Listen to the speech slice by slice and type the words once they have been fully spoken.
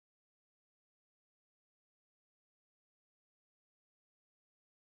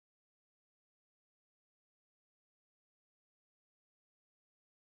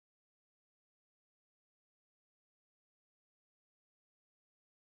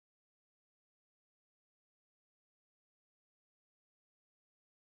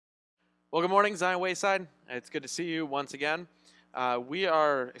Well, good morning, Zion Wayside. It's good to see you once again. We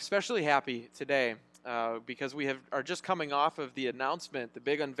are especially happy today because we are just coming off of the announcement, the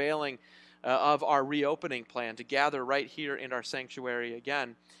big unveiling of our reopening plan to gather right here in our sanctuary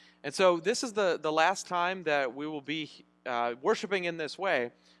again. And so this is the last time that we will be worshiping in this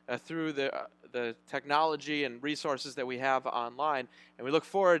way through the technology and resources that we have online. And we look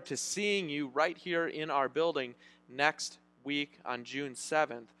forward to seeing you right here in our building next week on June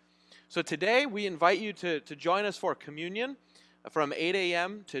 7th. So today we invite you to join us for communion from 8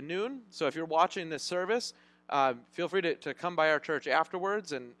 a.m. to noon. So if you're watching this service, feel free to come by our church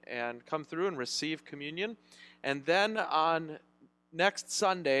afterwards and come through and receive communion. And then on next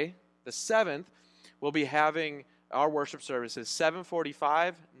Sunday, the 7th, we'll be having our worship services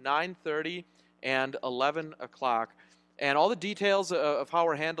 7:45, 9:30, and 11 o'clock. And all the details of how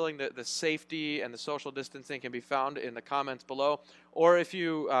we're handling the safety and the social distancing can be found in the comments below. Or if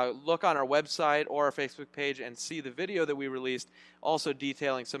you look on our website or our Facebook page and see the video that we released, also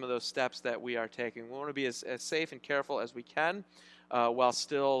detailing some of those steps that we are taking. We want to be as safe and careful as we can while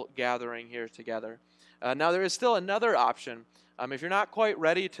still gathering here together. Now, there is still another option. If you're not quite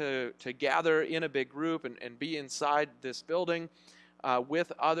ready to gather in a big group and be inside this building,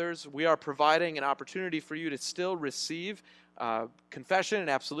 with others, we are providing an opportunity for you to still receive confession and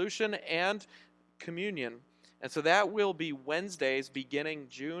absolution and communion. And so that will be Wednesdays beginning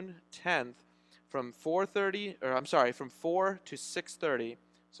June 10th from 4 to 6:30.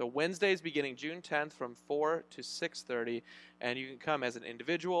 So Wednesdays beginning June 10th from 4 to 6:30, and you can come as an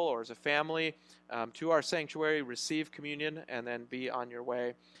individual or as a family to our sanctuary, receive communion, and then be on your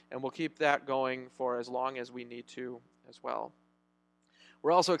way. And we'll keep that going for as long as we need to as well.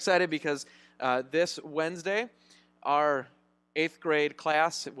 We're also excited because this Wednesday, our 8th grade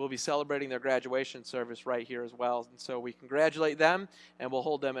class will be celebrating their graduation service right here as well. And so we congratulate them, and we'll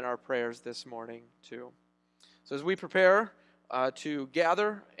hold them in our prayers this morning too. So as we prepare to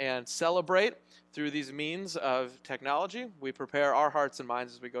gather and celebrate through these means of technology, we prepare our hearts and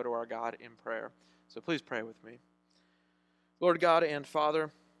minds as we go to our God in prayer. So please pray with me. Lord God and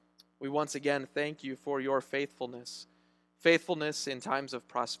Father, we once again thank you for your faithfulness. Faithfulness in times of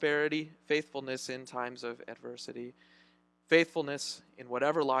prosperity, faithfulness in times of adversity, faithfulness in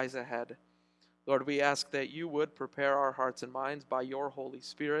whatever lies ahead. Lord, we ask that you would prepare our hearts and minds by your Holy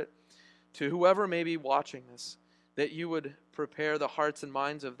Spirit to whoever may be watching this, that you would prepare the hearts and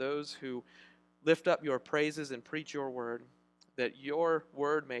minds of those who lift up your praises and preach your word, that your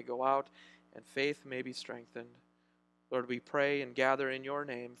word may go out and faith may be strengthened. Lord, we pray and gather in your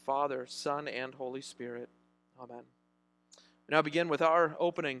name, Father, Son, and Holy Spirit. Amen. We now begin with our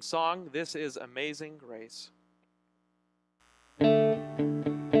opening song. This is Amazing Grace.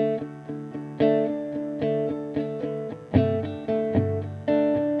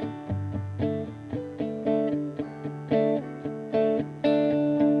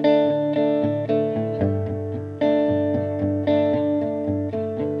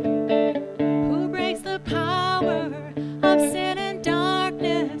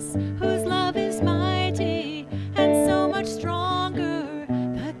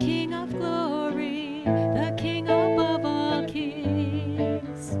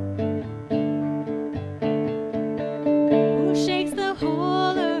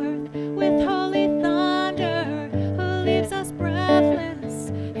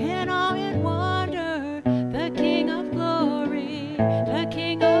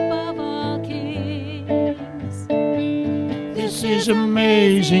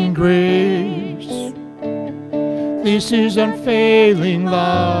 Amazing grace, this is unfailing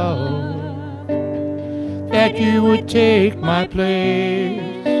love, that you would take my place,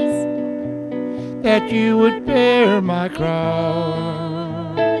 that you would bear my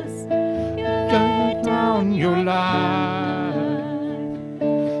cross, lay down your life,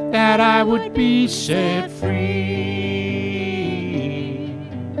 that I would be set free.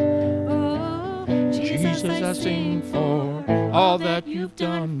 Jesus, I sing for all that you've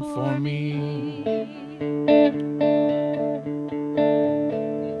done for me.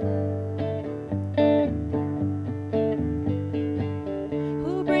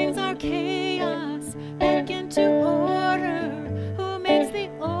 Who brings our chaos back into order, who makes the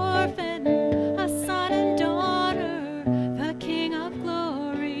orphan a son and daughter, the King of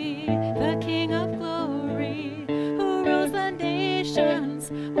glory, the King of glory, who rules the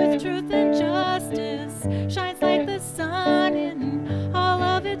nations with truth and justice, shines like the sun in all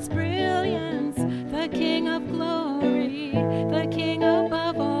of its brilliance, the King of glory, the King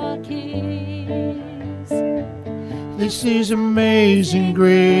above all kings. This is amazing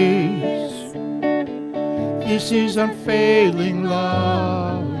grace, this is unfailing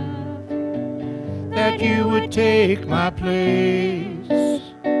love, that you would take my place,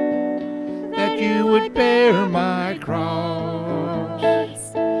 that you would bear my cross.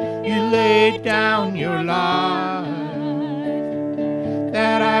 You laid down your life,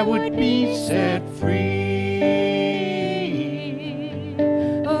 that I would be set free.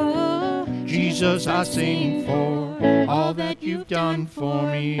 Oh, Jesus, I sing for all that you've done for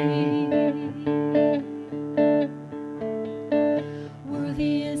me.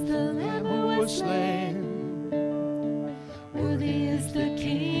 worthy is the Lamb who was slain. Worthy is the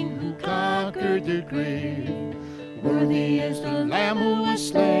King who Conquered the grave. Worthy is the Lamb who was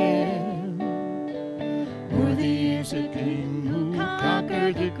slain. Worthy is the King who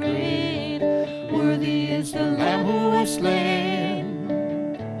conquered the grave. Worthy is the Lamb who was slain.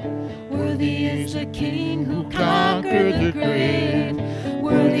 Worthy is the King who Conquered the grave.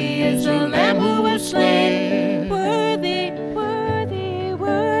 Worthy is the Lamb who was slain. Worthy, worthy,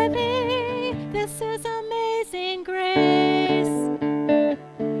 worthy. This is amazing grace.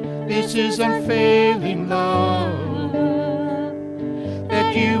 This is unfailing love,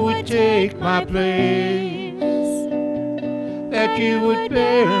 that you would take my place, that you would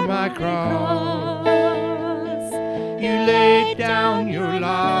bear my cross. You laid down your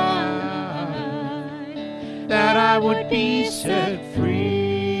life, that I would be set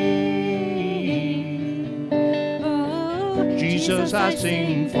free. Oh, Jesus, I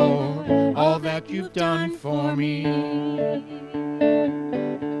sing for all that you've done for me.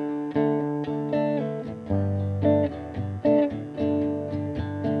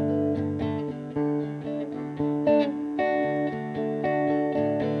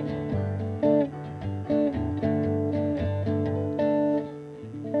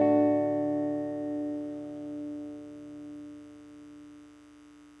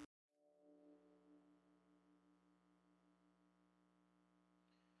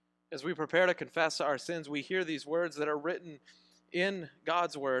 As we prepare to confess our sins, we hear these words that are written in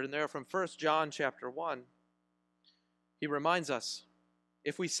God's word, and they're from 1 John chapter 1. He reminds us,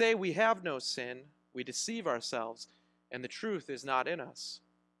 if we say we have no sin, we deceive ourselves, and the truth is not in us.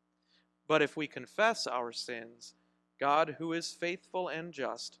 But if we confess our sins, God, who is faithful and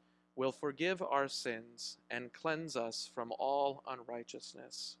just, will forgive our sins and cleanse us from all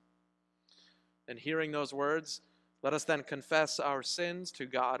unrighteousness. And hearing those words, let us then confess our sins to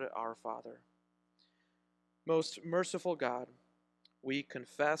God our Father. Most merciful God, we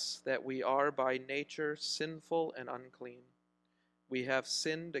confess that we are by nature sinful and unclean. We have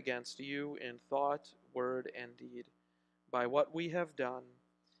sinned against you in thought, word, and deed, by what we have done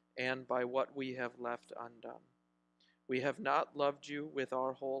and by what we have left undone. We have not loved you with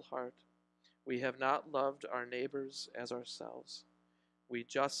our whole heart. We have not loved our neighbors as ourselves. We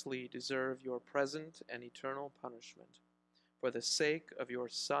justly deserve your present and eternal punishment. For the sake of your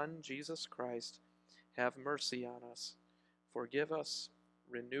Son, Jesus Christ, have mercy on us. Forgive us,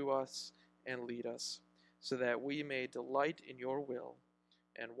 renew us, and lead us, so that we may delight in your will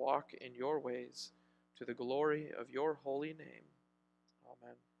and walk in your ways, to the glory of your holy name.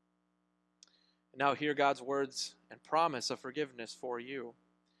 Amen. And now hear God's words and promise of forgiveness for you.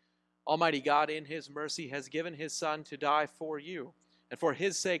 Almighty God, in his mercy, has given his Son to die for you, and for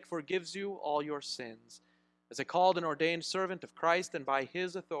his sake forgives you all your sins. As a called and ordained servant of Christ, and by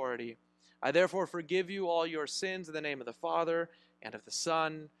his authority, I therefore forgive you all your sins in the name of the Father, and of the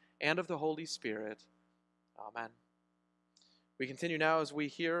Son, and of the Holy Spirit. Amen. We continue now as we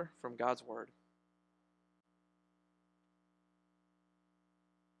hear from God's word.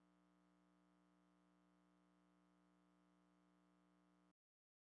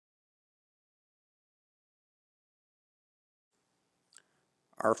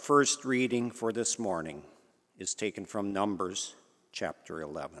 Our first reading for this morning is taken from Numbers chapter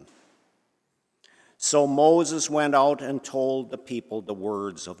 11. So Moses went out and told the people the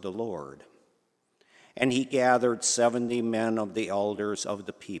words of the Lord. And he gathered 70 men of the elders of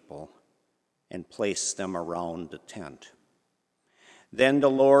the people and placed them around the tent. Then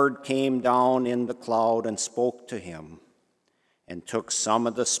the Lord came down in the cloud and spoke to him, and took some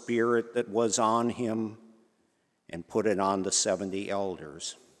of the Spirit that was on him and put it on the 70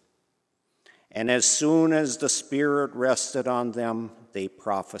 elders. And as soon as the Spirit rested on them, they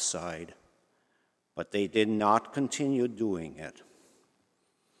prophesied, but they did not continue doing it.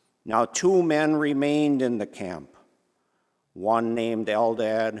 Now 2 men remained in the camp, one named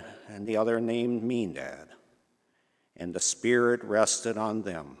Eldad and the other named Medad, and the Spirit rested on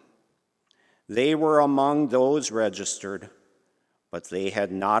them. They were among those registered, but they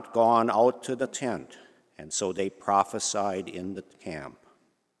had not gone out to the tent, and so they prophesied in the camp.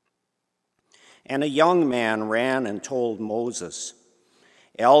 And a young man ran and told Moses,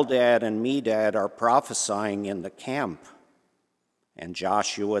 Eldad and Medad are prophesying in the camp. And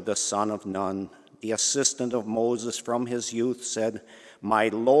Joshua the son of Nun, the assistant of Moses from his youth, said, My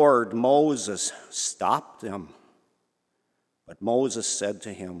Lord Moses, stop them. But Moses said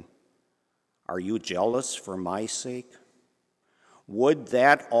to him, Are you jealous for my sake? Would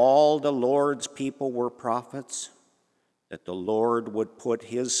that all the Lord's people were prophets, that the Lord would put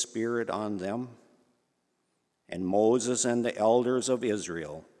his spirit on them? And Moses and the elders of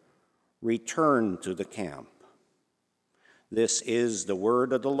Israel returned to the camp. This is the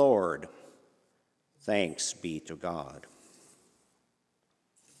word of the Lord. Thanks be to God.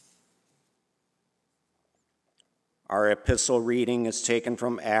 Our epistle reading is taken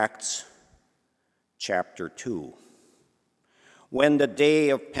from Acts chapter 2. When the day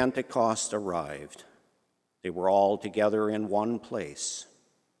of Pentecost arrived, they were all together in one place.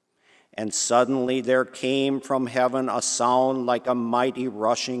 And suddenly there came from heaven a sound like a mighty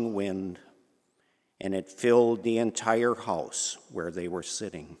rushing wind, and it filled the entire house where they were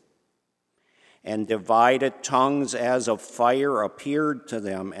sitting. And divided tongues as of fire appeared to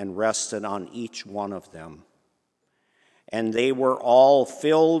them and rested on each one of them. And they were all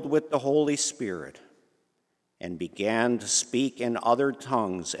filled with the Holy Spirit and began to speak in other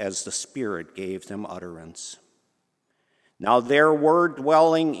tongues as the Spirit gave them utterance. Now there were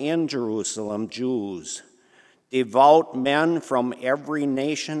dwelling in Jerusalem Jews, devout men from every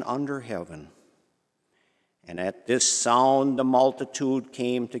nation under heaven. And at this sound the multitude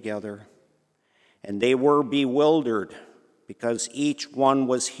came together, and they were bewildered because each one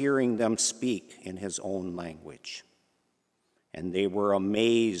was hearing them speak in his own language. And they were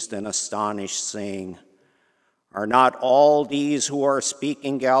amazed and astonished, saying, Are not all these who are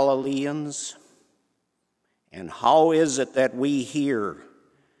speaking Galileans? And how is it that we hear,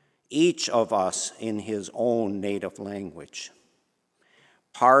 each of us in his own native language?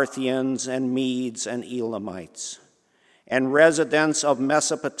 Parthians and Medes and Elamites, and residents of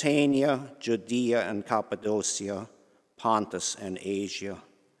Mesopotamia, Judea and Cappadocia, Pontus and Asia,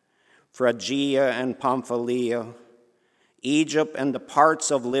 Phrygia and Pamphylia, Egypt and the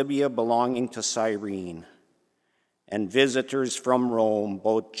parts of Libya belonging to Cyrene, and visitors from Rome,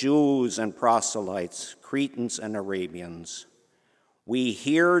 both Jews and proselytes, Cretans and Arabians. We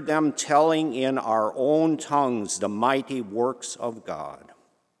hear them telling in our own tongues the mighty works of God.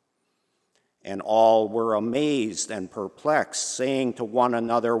 And all were amazed and perplexed, saying to one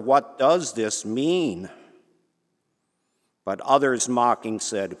another, What does this mean? But others mocking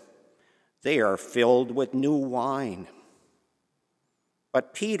said, They are filled with new wine.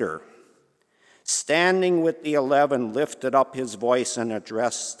 But Peter, standing with the 11, lifted up his voice and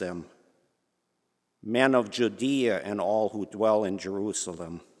addressed them, Men of Judea and all who dwell in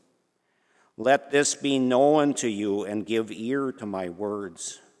Jerusalem, let this be known to you and give ear to my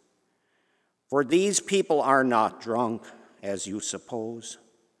words. For these people are not drunk, as you suppose,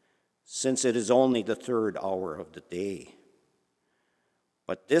 since it is only the 3rd hour of the day.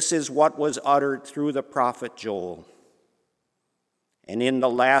 But this is what was uttered through the prophet Joel. And in the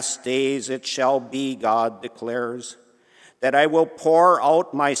last days it shall be, God declares, that I will pour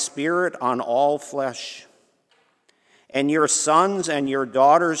out my spirit on all flesh. And your sons and your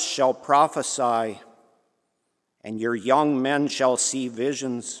daughters shall prophesy, and your young men shall see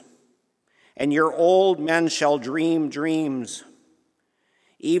visions, and your old men shall dream dreams.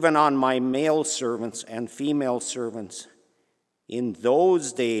 Even on my male servants and female servants, in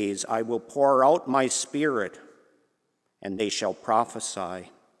those days I will pour out my spirit, and they shall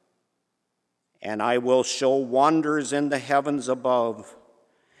prophesy. And I will show wonders in the heavens above,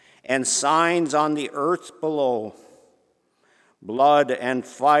 and signs on the earth below, blood and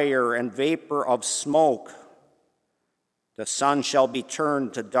fire and vapor of smoke. The sun shall be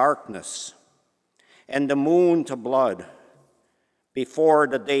turned to darkness, and the moon to blood, before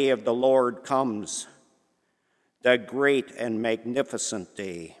the day of the Lord comes, the great and magnificent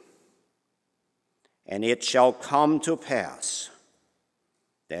day. And it shall come to pass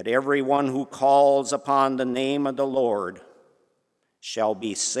that everyone who calls upon the name of the Lord shall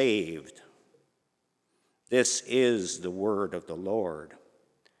be saved. This is the word of the Lord.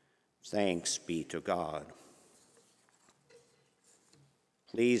 Thanks be to God.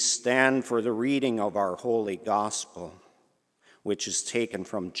 Please stand for the reading of our holy gospel, which is taken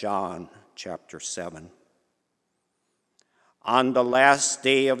from John chapter 7. On the last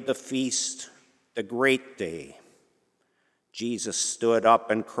day of the feast, the great day, Jesus stood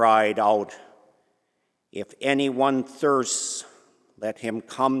up and cried out, If anyone thirsts, let him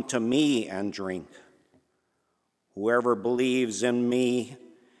come to me and drink. Whoever believes in me,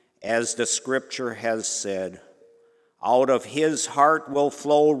 as the scripture has said, Out of his heart will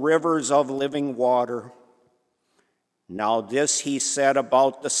flow rivers of living water. Now this he said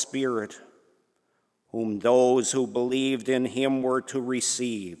about the Spirit, whom those who believed in him were to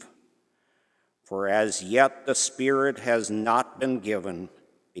receive. For as yet the Spirit has not been given,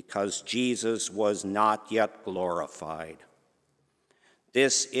 because Jesus was not yet glorified.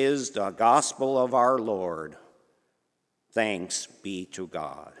 This is the gospel of our Lord. Thanks be to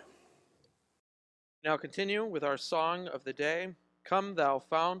God. Now continue with our song of the day, Come Thou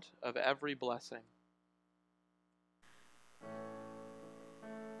Fount of Every Blessing.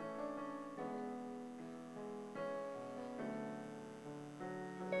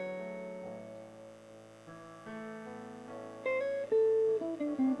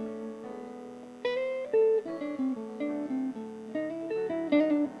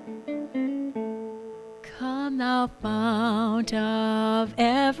 Come thou fount of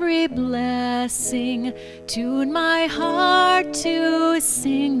every blessing, tune my heart to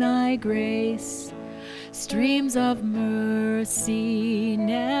sing thy grace. Streams of mercy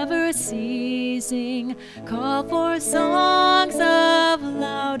never ceasing, call for songs of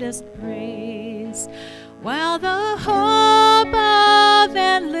loudest praise. While the hope of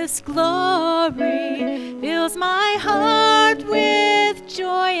endless glory fills my heart with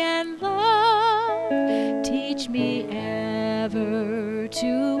joy and love, teach me ever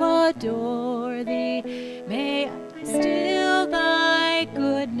to adore thee. May I still thy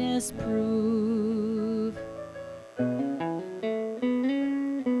goodness prove.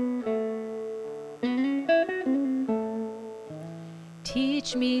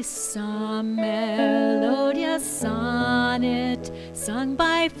 Teach me some melodious sonnet sung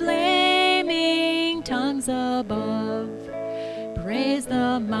by flaming tongues above. Praise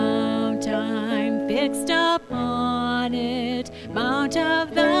the mount I'm fixed upon it, mount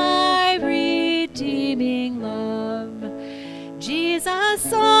of thy redeeming love. Jesus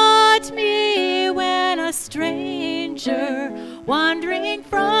sought me when a stranger, wandering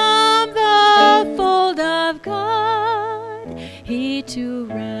from the fold of God. He to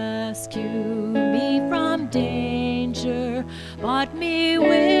rescue me from danger bought me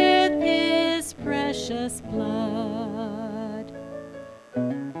with his precious blood.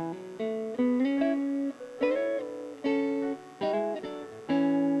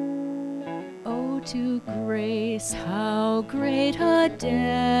 Oh, to grace, how great a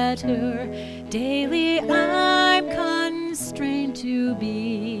debtor daily I'm constrained to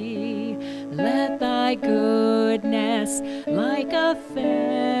be. Let thy goodness, like a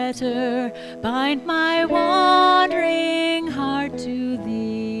fetter, bind my wandering heart to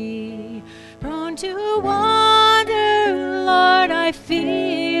thee. Prone to wander, Lord, I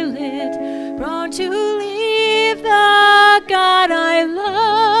feel it, prone to leave the God I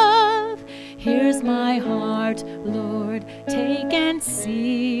love. Here's my heart, Lord, take and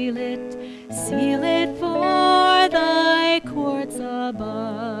seal it for thy courts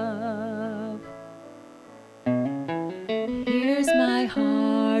above. Here's my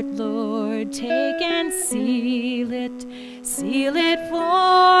heart, Lord, take and seal it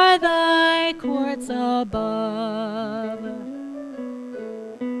for thy courts above.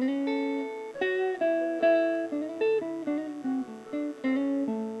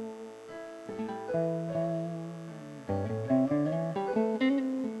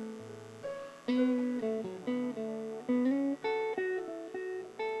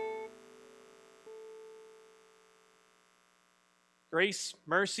 Grace,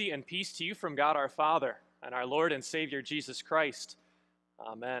 mercy, and peace to you from God our Father and our Lord and Savior Jesus Christ.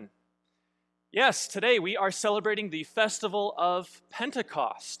 Amen. Yes, today we are celebrating the festival of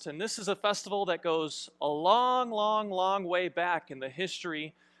Pentecost, and this is a festival that goes a long, long, long way back in the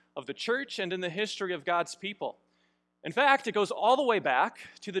history of the church and in the history of God's people. In fact, it goes all the way back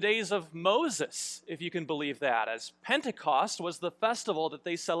to the days of Moses, if you can believe that, as Pentecost was the festival that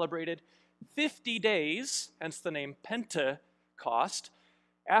they celebrated 50 days, hence the name Pentacost,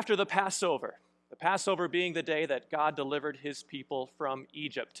 after the Passover being the day that God delivered his people from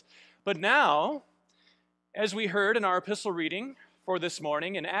Egypt. But now, as we heard in our epistle reading for this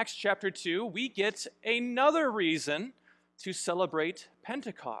morning in Acts chapter 2, we get another reason to celebrate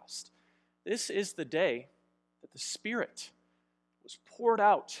Pentecost. This is the day that the Spirit was poured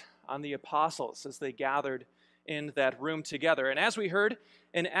out on the apostles as they gathered in that room together. And as we heard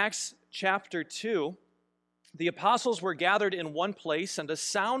in Acts chapter 2, the apostles were gathered in one place, and a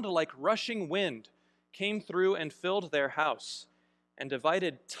sound like rushing wind came through and filled their house. And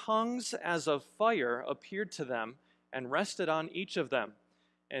divided tongues as of fire appeared to them and rested on each of them.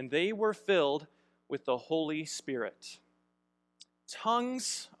 And they were filled with the Holy Spirit.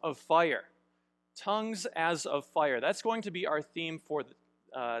 Tongues of fire. Tongues as of fire. That's going to be our theme for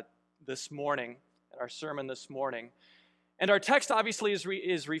this morning, our sermon this morning. And our text obviously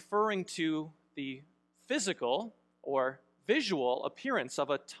is referring to the physical or visual appearance of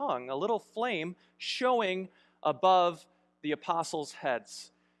a tongue, a little flame showing above the apostles'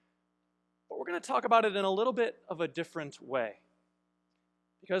 heads. But we're going to talk about it in a little bit of a different way,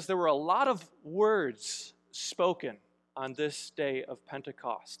 because there were a lot of words spoken on this day of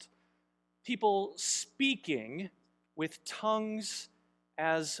Pentecost. People speaking with tongues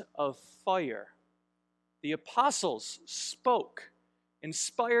as of fire. The apostles spoke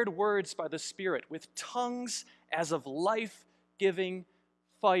inspired words by the Spirit with tongues as of life-giving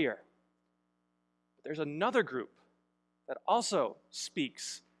fire. But there's another group that also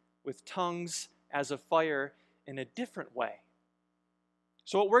speaks with tongues as of fire in a different way.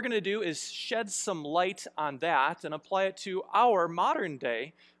 So what we're going to do is shed some light on that and apply it to our modern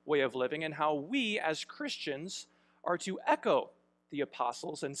day way of living and how we as Christians are to echo the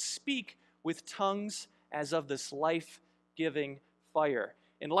apostles and speak with tongues as of this life-giving fire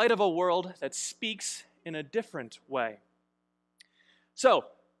in light of a world that speaks in a different way. So,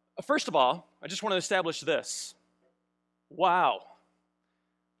 first of all, I just want to establish this. Wow.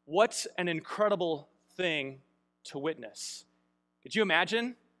 What an incredible thing to witness. Could you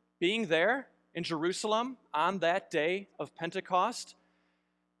imagine being there in Jerusalem on that day of Pentecost?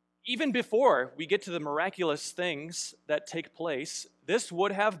 Even before we get to the miraculous things that take place, this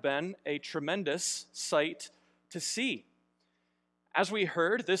would have been a tremendous sight to see. As we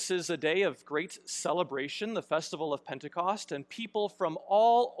heard, this is a day of great celebration, the festival of Pentecost, and people from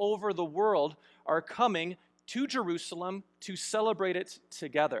all over the world are coming to Jerusalem to celebrate it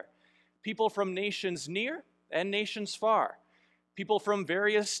together. People from nations near and nations far. People from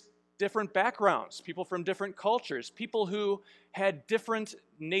various different backgrounds, people from different cultures, people who had different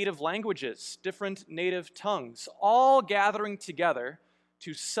native languages, different native tongues, all gathering together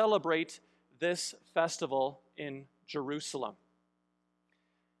to celebrate this festival in Jerusalem.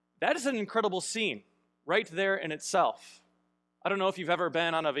 That is an incredible scene right there in itself. I don't know if you've ever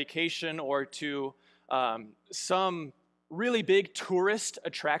been on a vacation or to some really big tourist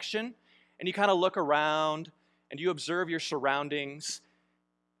attraction, and you kind of look around and you observe your surroundings,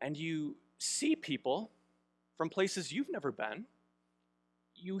 and you see people from places you've never been.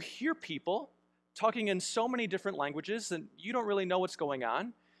 You hear people talking in so many different languages, and you don't really know what's going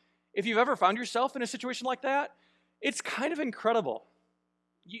on. If you've ever found yourself in a situation like that, it's kind of incredible.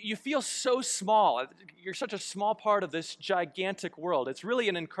 You feel so small. You're such a small part of this gigantic world. It's really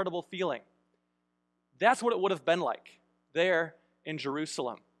an incredible feeling. That's what it would have been like there in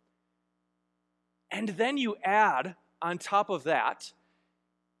Jerusalem. And then you add on top of that,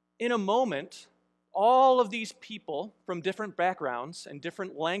 in a moment, all of these people from different backgrounds and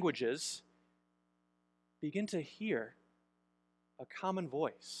different languages begin to hear a common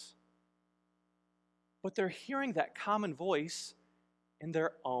voice. But they're hearing that common voice in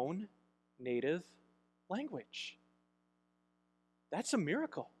their own native language. That's a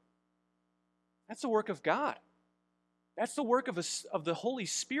miracle. That's the work of God. That's the work of the Holy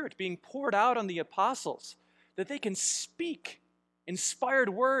Spirit being poured out on the apostles, that they can speak inspired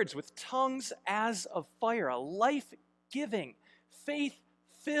words with tongues as of fire, a life-giving,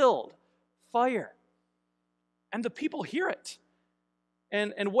 faith-filled fire. And the people hear it.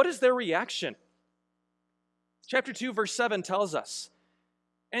 And what is their reaction? Chapter 2, verse 7 tells us,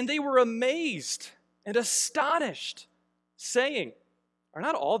 "And they were amazed and astonished, saying, 'Are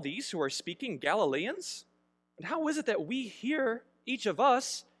not all these who are speaking Galileans? And how is it that we hear, each of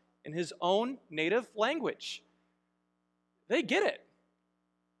us, in his own native language?'" They get it.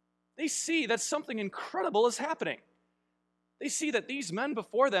 They see that something incredible is happening. They see that these men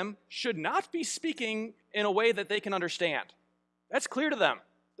before them should not be speaking in a way that they can understand. That's clear to them.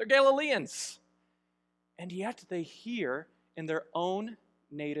 They're Galileans. And yet they hear in their own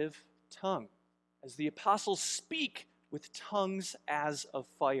native tongue as the apostles speak with tongues as of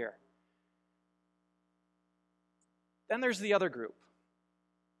fire. Then there's the other group.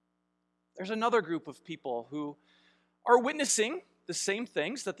 There's another group of people who are witnessing the same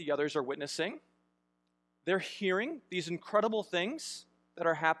things that the others are witnessing. They're hearing these incredible things that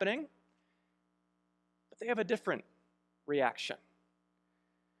are happening, but they have a different reaction.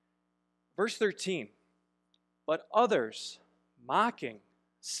 Verse 13, "But others, mocking,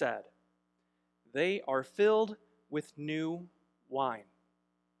 said, 'They are filled with new wine.'"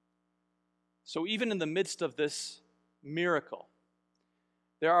 So even in the midst of this miracle,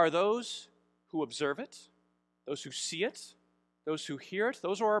 there are those who observe it, those who see it, those who hear it,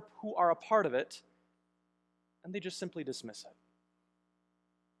 those who are a part of it, and they just simply dismiss it.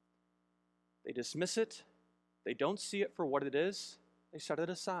 They dismiss it. They don't see it for what it is. They set it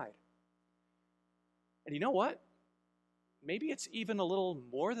aside. And you know what? Maybe it's even a little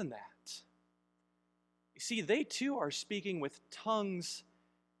more than that. You see, they too are speaking with tongues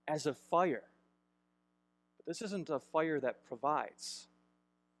as a fire. But this isn't a fire that provides.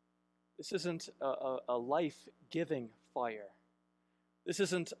 This isn't a life-giving fire. This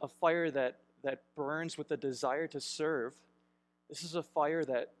isn't a fire that burns with the desire to serve. This is a fire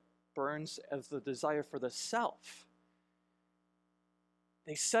that burns as the desire for the self.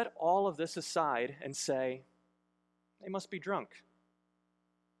 They set all of this aside and say, they must be drunk.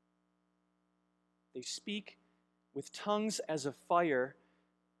 They speak with tongues as a fire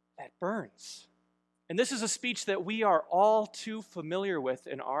that burns. And this is a speech that we are all too familiar with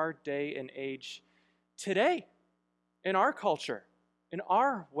in our day and age today, in our culture, in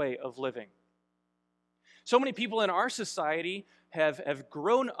our way of living. So many people in our society have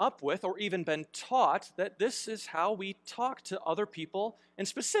grown up with or even been taught that this is how we talk to other people, and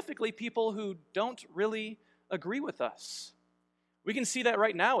specifically people who don't really agree with us. We can see that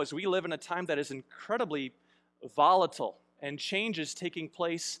right now as we live in a time that is incredibly volatile and change is taking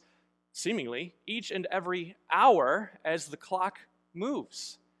place seemingly each and every hour as the clock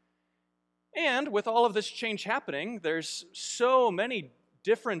moves. And with all of this change happening, there's so many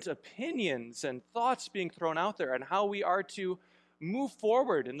different opinions and thoughts being thrown out there on how we are to move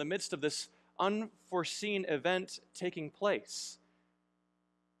forward in the midst of this unforeseen event taking place.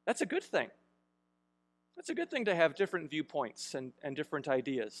 That's a good thing. It's a good thing to have different viewpoints and different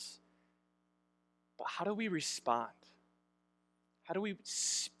ideas. But how do we respond? How do we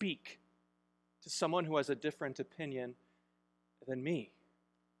speak to someone who has a different opinion than me?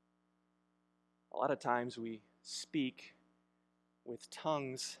 A lot of times we speak with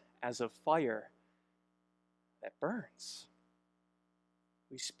tongues as a fire that burns.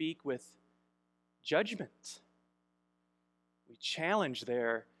 We speak with judgment. We challenge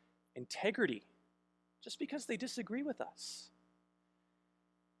their integrity just because they disagree with us.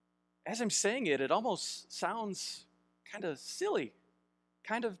 As I'm saying it, it almost sounds kind of silly,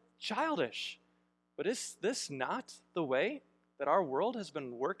 kind of childish. But is this not the way that our world has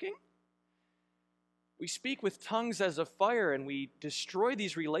been working? We speak with tongues as a fire and we destroy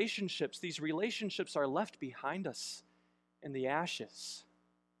these relationships. These relationships are left behind us in the ashes.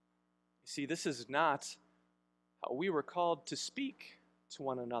 You see, this is not how we were called to speak to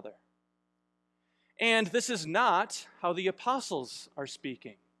one another. And this is not how the apostles are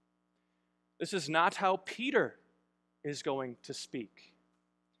speaking. This is not how Peter is going to speak.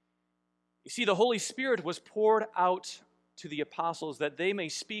 You see, the Holy Spirit was poured out to the apostles that they may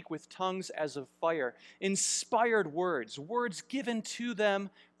speak with tongues as of fire, inspired words, words given to them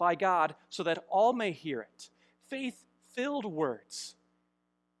by God so that all may hear it, faith-filled words.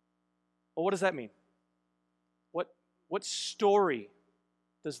 Well, what does that mean? What story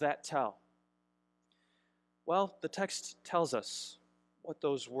does that tell? Well, the text tells us what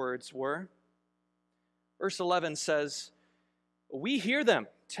those words were. Verse 11 says, "We hear them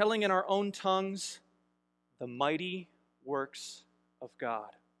telling in our own tongues the mighty works of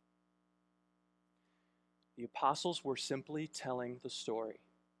God." The apostles were simply telling the story.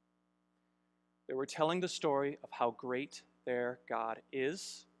 They were telling the story of how great their God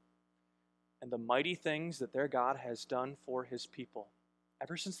is and the mighty things that their God has done for his people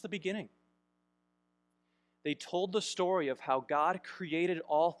ever since the beginning. They told the story of how God created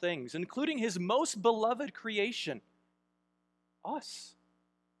all things, including his most beloved creation, us,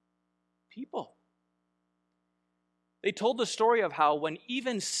 people. They told the story of how when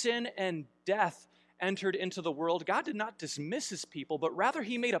even sin and death entered into the world, God did not dismiss his people, but rather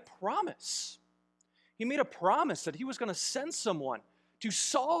he made a promise. He made a promise that he was going to send someone to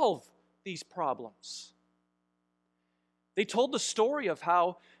solve these problems. They told the story of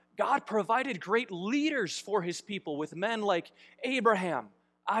how God provided great leaders for his people with men like Abraham,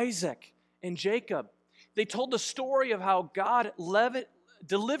 Isaac, and Jacob. They told the story of how God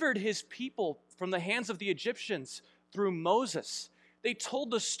delivered his people from the hands of the Egyptians through Moses. They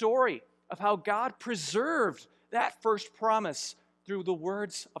told the story of how God preserved that first promise through the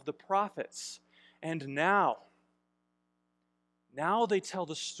words of the prophets. And now they tell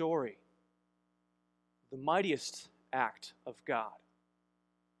the story, the mightiest act of God.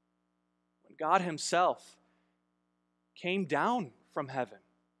 When God himself came down from heaven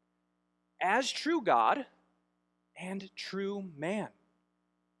as true God and true man.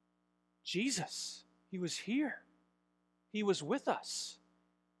 Jesus, he was here. He was with us.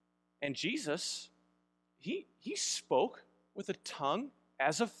 And Jesus, he spoke with a tongue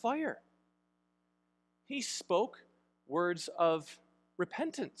as of fire. He spoke words of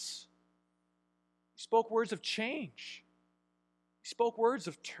repentance, He spoke words of change. He spoke words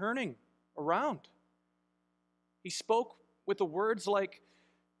of turning around. He spoke with the words like,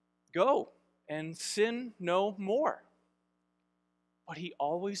 go and sin no more. But he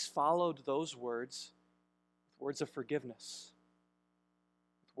always followed those words with words of forgiveness,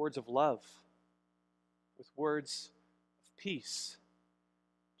 with words of love, with words of peace.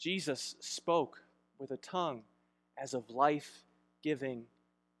 Jesus spoke with a tongue as of life-giving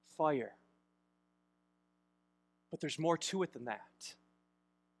fire. But there's more to it than that.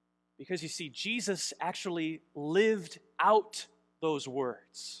 Because you see, Jesus actually lived out those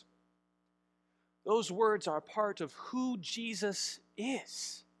words. Those words are part of who Jesus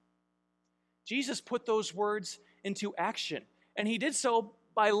is. Jesus put those words into action, and he did so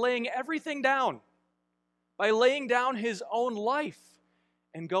by laying everything down, by laying down his own life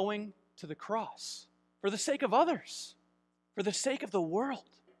and going to the cross for the sake of others, for the sake of the world,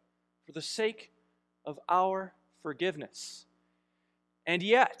 for the sake of our forgiveness. And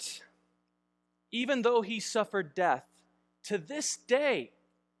yet, even though he suffered death, to this day,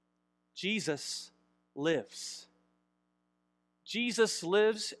 Jesus lives. Jesus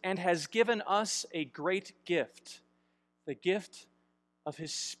lives and has given us a great gift, the gift of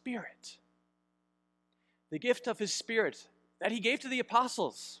his Spirit. The gift of his Spirit that he gave to the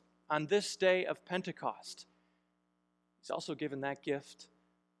apostles on this day of Pentecost. He's also given that gift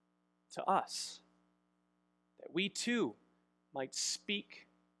to us, that we too might speak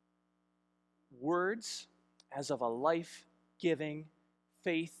words as of a life-giving,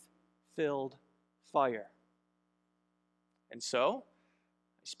 faith-filled fire. And so,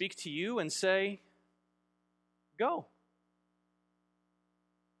 I speak to you and say, go.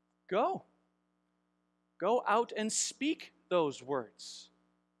 Go. Go out and speak those words.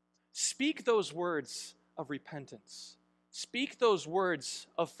 Speak those words of repentance. Speak those words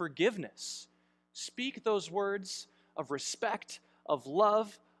of forgiveness. Speak those words of respect, of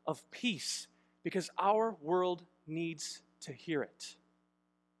love, of peace, because our world needs to hear it.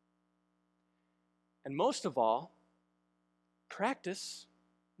 And most of all, practice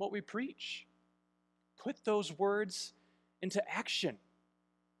what we preach. Put those words into action.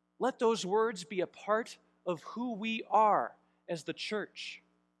 Let those words be a part of who we are as the church.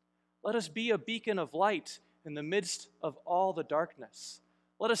 Let us be a beacon of light in the midst of all the darkness.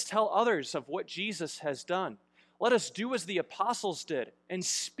 Let us tell others of what Jesus has done. Let us do as the apostles did and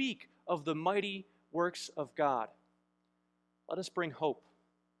speak of the mighty works of God. Let us bring hope.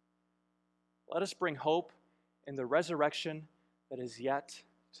 Let us bring hope in the resurrection that is yet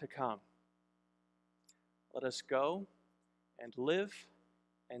to come. Let us go and live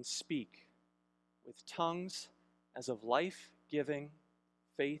and speak with tongues as of life-giving,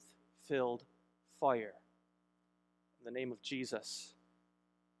 faith-filled fire. In the name of Jesus,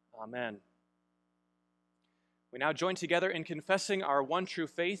 amen. We now join together in confessing our one true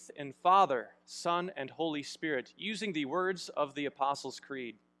faith in Father, Son, and Holy Spirit, using the words of the Apostles'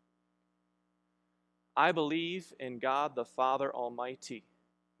 Creed. I believe in God the Father Almighty,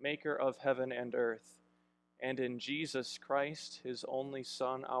 maker of heaven and earth, and in Jesus Christ, his only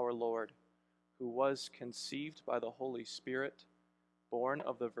Son, our Lord, who was conceived by the Holy Spirit, born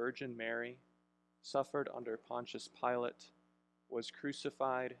of the Virgin Mary, suffered under Pontius Pilate, was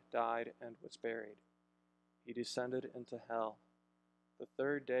crucified, died, and was buried. He descended into hell. The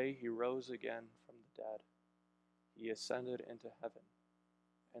third day he rose again from the dead. He ascended into heaven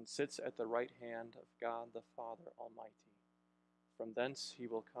and sits at the right hand of God the Father Almighty. From thence he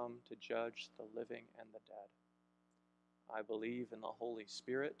will come to judge the living and the dead. I believe in the Holy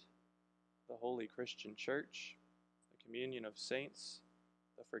Spirit, the holy Christian Church, the communion of saints,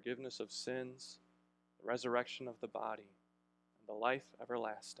 the forgiveness of sins, the resurrection of the body, and the life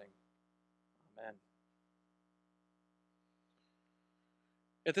everlasting. Amen.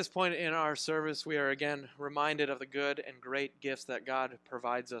 At this point in our service, we are again reminded of the good and great gifts that God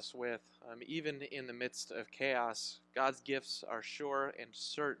provides us with. Even in the midst of chaos, God's gifts are sure and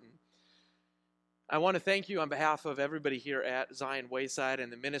certain. I want to thank you on behalf of everybody here at Zion Wayside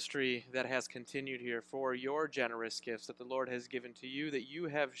and the ministry that has continued here for your generous gifts that the Lord has given to you, that you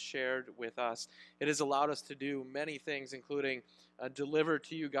have shared with us. It has allowed us to do many things, including deliver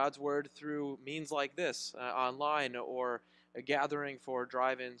to you God's word through means like this, online or a gathering for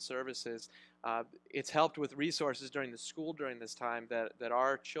drive-in services. It's helped with resources during the school during this time that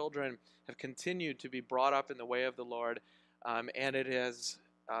our children have continued to be brought up in the way of the Lord, and it has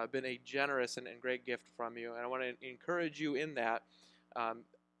been a generous and great gift from you. And I want to encourage you in that.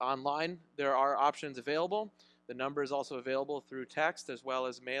 Online, there are options available. The number is also available through text as well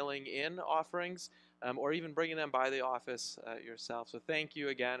as mailing in offerings. or even bringing them by the office yourself. So thank you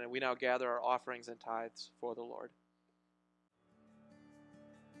again, and we now gather our offerings and tithes for the Lord.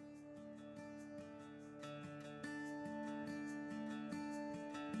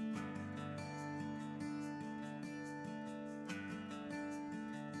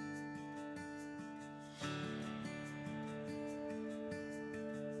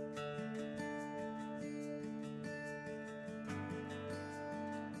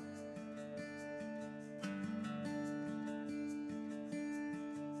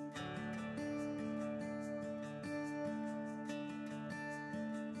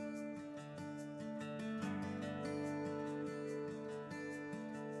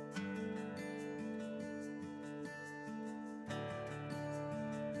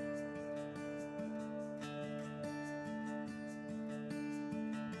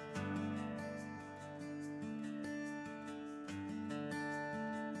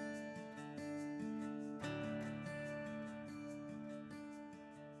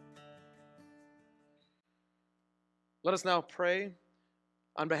 Let us now pray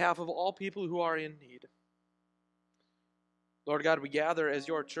on behalf of all people who are in need. Lord God, we gather as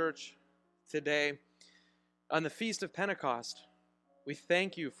your church today on the feast of Pentecost. We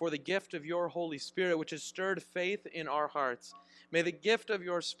thank you for the gift of your Holy Spirit, which has stirred faith in our hearts. May the gift of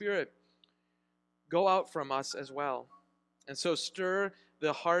your Spirit go out from us as well, and so stir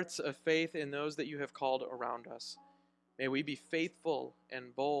the hearts of faith in those that you have called around us. May we be faithful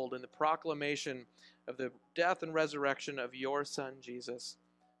and bold in the proclamation of the death and resurrection of your Son, Jesus,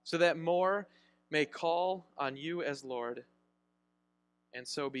 so that more may call on you as Lord and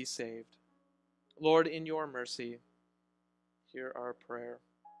so be saved. Lord, in your mercy, hear our prayer.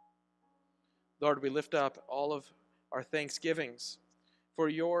 Lord, we lift up all of our thanksgivings for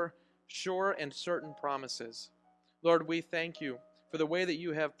your sure and certain promises. Lord, we thank you for the way that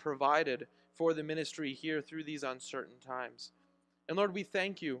you have provided for the ministry here through these uncertain times. And Lord, we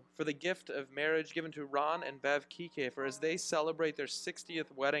thank you for the gift of marriage given to Ron and Bev Kiekefer as they celebrate their 60th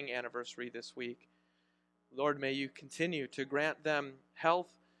wedding anniversary this week. Lord, may you continue to grant them health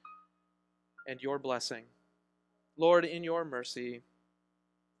and your blessing. Lord, in your mercy,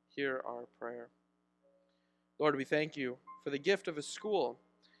 hear our prayer. Lord, we thank you for the gift of a school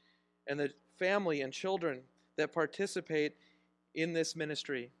and the family and children that participate in this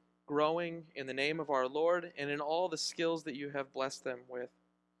ministry, growing in the name of our Lord and in all the skills that you have blessed them with.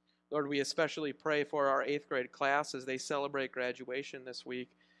 Lord, we especially pray for our 8th grade class as they celebrate graduation this week,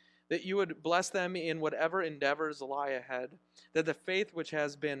 that you would bless them in whatever endeavors lie ahead, that the faith which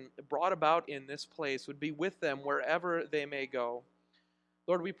has been brought about in this place would be with them wherever they may go.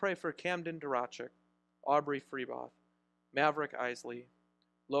 Lord, we pray for Camden Durachik, Aubrey Freeboth, Maverick Isley,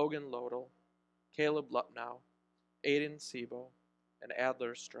 Logan Lodel, Caleb Lupnow, Aiden Sebo, and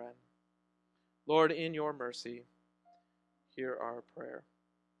Adler Stren. Lord, in your mercy, hear our prayer.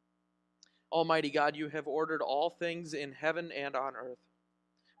 Almighty God, you have ordered all things in heaven and on earth.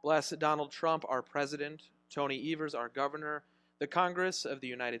 Bless Donald Trump, our president, Tony Evers, our governor, the Congress of the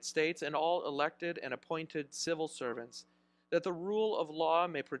United States, and all elected and appointed civil servants, that the rule of law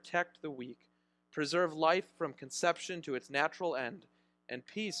may protect the weak, preserve life from conception to its natural end, and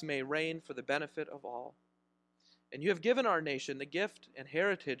peace may reign for the benefit of all. And you have given our nation the gift and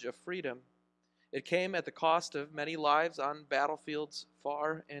heritage of freedom. It came at the cost of many lives on battlefields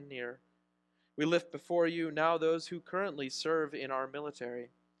far and near. We lift before you now those who currently serve in our military.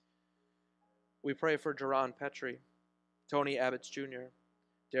 We pray for Duran Petrie, Tony Abbots Jr.,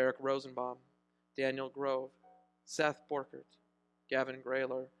 Derek Rosenbaum, Daniel Grove, Seth Borkert, Gavin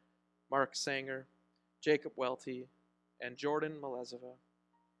Grayler, Mark Sanger, Jacob Welty, and Jordan Malezova.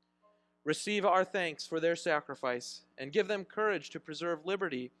 Receive our thanks for their sacrifice, and give them courage to preserve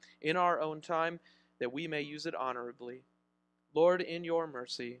liberty in our own time, that we may use it honorably. Lord, in your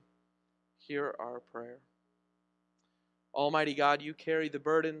mercy, hear our prayer. Almighty God, you carry the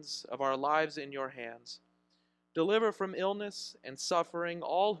burdens of our lives in your hands. Deliver from illness and suffering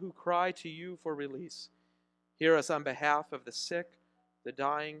all who cry to you for release. Hear us on behalf of the sick, the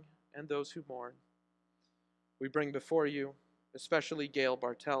dying, and those who mourn. We bring before you especially Gail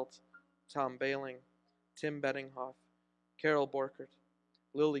Bartelt, Tom Bailing, Tim Bettinghoff, Carol Borkert,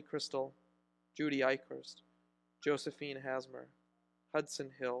 Lily Crystal, Judy Eichhurst, Josephine Hasmer, Hudson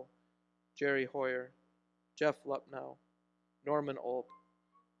Hill, Jerry Hoyer, Jeff Lupnow, Norman Olp,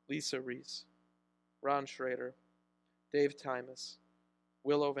 Lisa Reese, Ron Schrader, Dave Timus,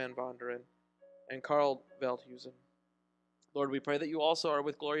 Willow Van Vonderen, and Carl Veldhusen. Lord, we pray that you also are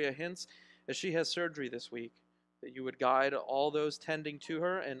with Gloria Hintz as she has surgery this week, that you would guide all those tending to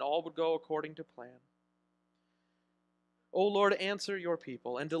her and all would go according to plan. O Lord, answer your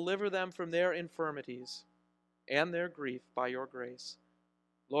people and deliver them from their infirmities and their grief by your grace.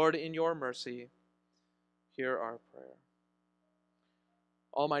 Lord, in your mercy, hear our prayer.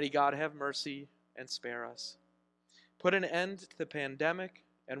 Almighty God, have mercy and spare us. Put an end to the pandemic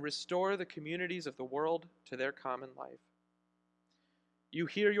and restore the communities of the world to their common life. You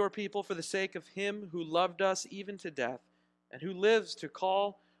hear your people for the sake of him who loved us even to death and who lives to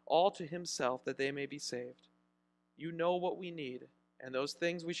call all to himself that they may be saved. You know what we need and those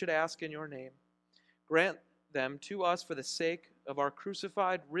things we should ask in your name. Grant them to us for the sake of our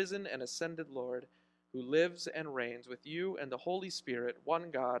crucified, risen, and ascended Lord, who lives and reigns with you and the Holy Spirit,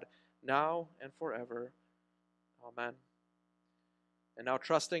 one God, now and forever. Amen. And now,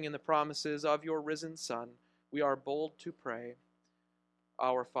 trusting in the promises of your risen Son, we are bold to pray,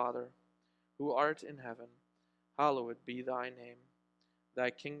 Our Father, who art in heaven, hallowed be thy name. Thy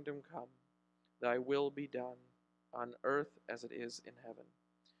kingdom come, thy will be done, on earth as it is in heaven.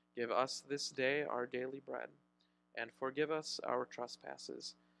 Give us this day our daily bread, and forgive us our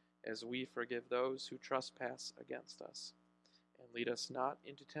trespasses, as we forgive those who trespass against us. And lead us not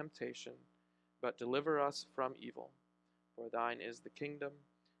into temptation, but deliver us from evil. For thine is the kingdom,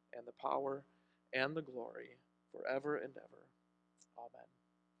 and the power, and the glory, forever and ever. Amen.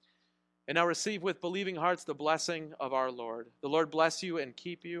 And now receive with believing hearts the blessing of our Lord. The Lord bless you and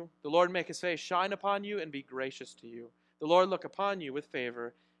keep you. The Lord make his face shine upon you and be gracious to you. The Lord look upon you with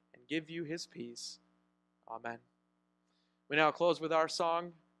favor and give you his peace. Amen. We now close with our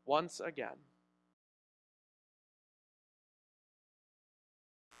song, Once Again.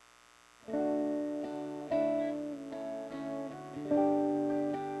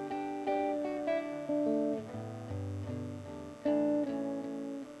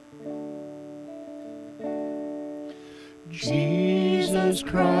 Jesus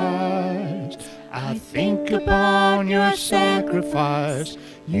Christ, I think upon your sacrifice.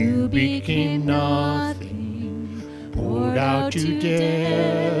 You became nothing, poured out to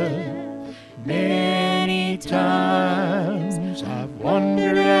death. Many times I've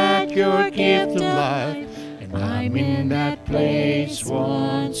wondered at your gift of life, and I'm in that place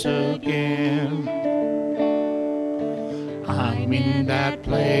once again. I'm in that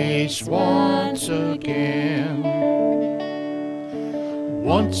place once again.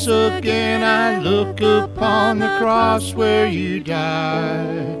 Once again I look upon the cross where you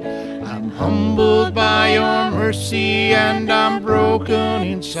died. I'm humbled by your mercy and I'm broken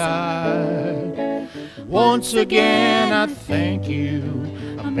inside. Once again I thank you,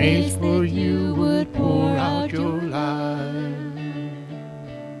 amazed for you would pour out your life.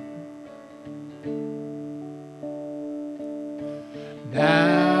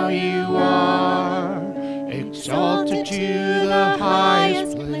 Now you are exalted to the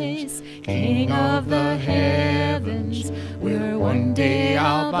highest place, King of the heavens, where one day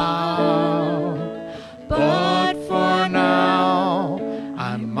I'll bow. But for now,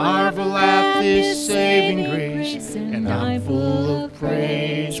 I marvel at this saving grace, and I'm full of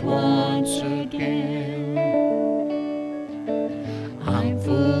praise once again. I'm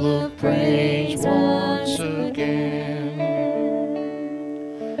full of praise once again.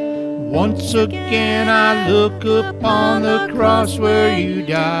 Once again I look upon the cross where you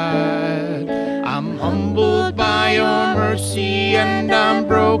died. I'm humbled by your mercy and I'm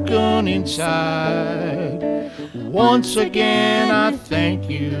broken inside. Once again I thank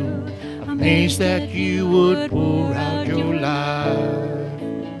you, amazed that you would pour out your life.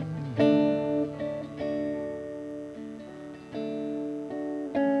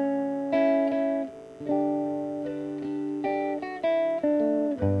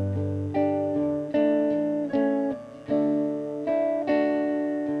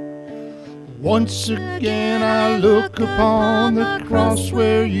 Once again I look upon the cross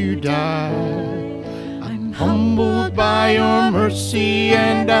where you died. I'm humbled by your mercy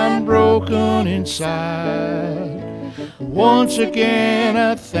and I'm broken inside. Once again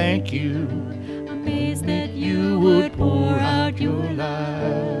I thank you, amazed that you would pour out your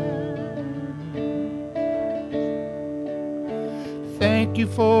life. Thank you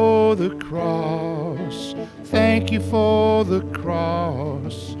for the cross. Thank you for the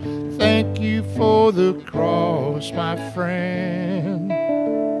cross. Thank you for the cross, my friend.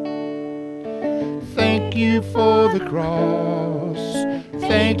 Thank you for the cross.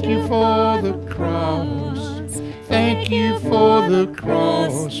 Thank you for the cross. Thank you for the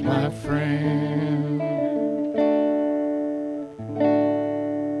cross, my friend.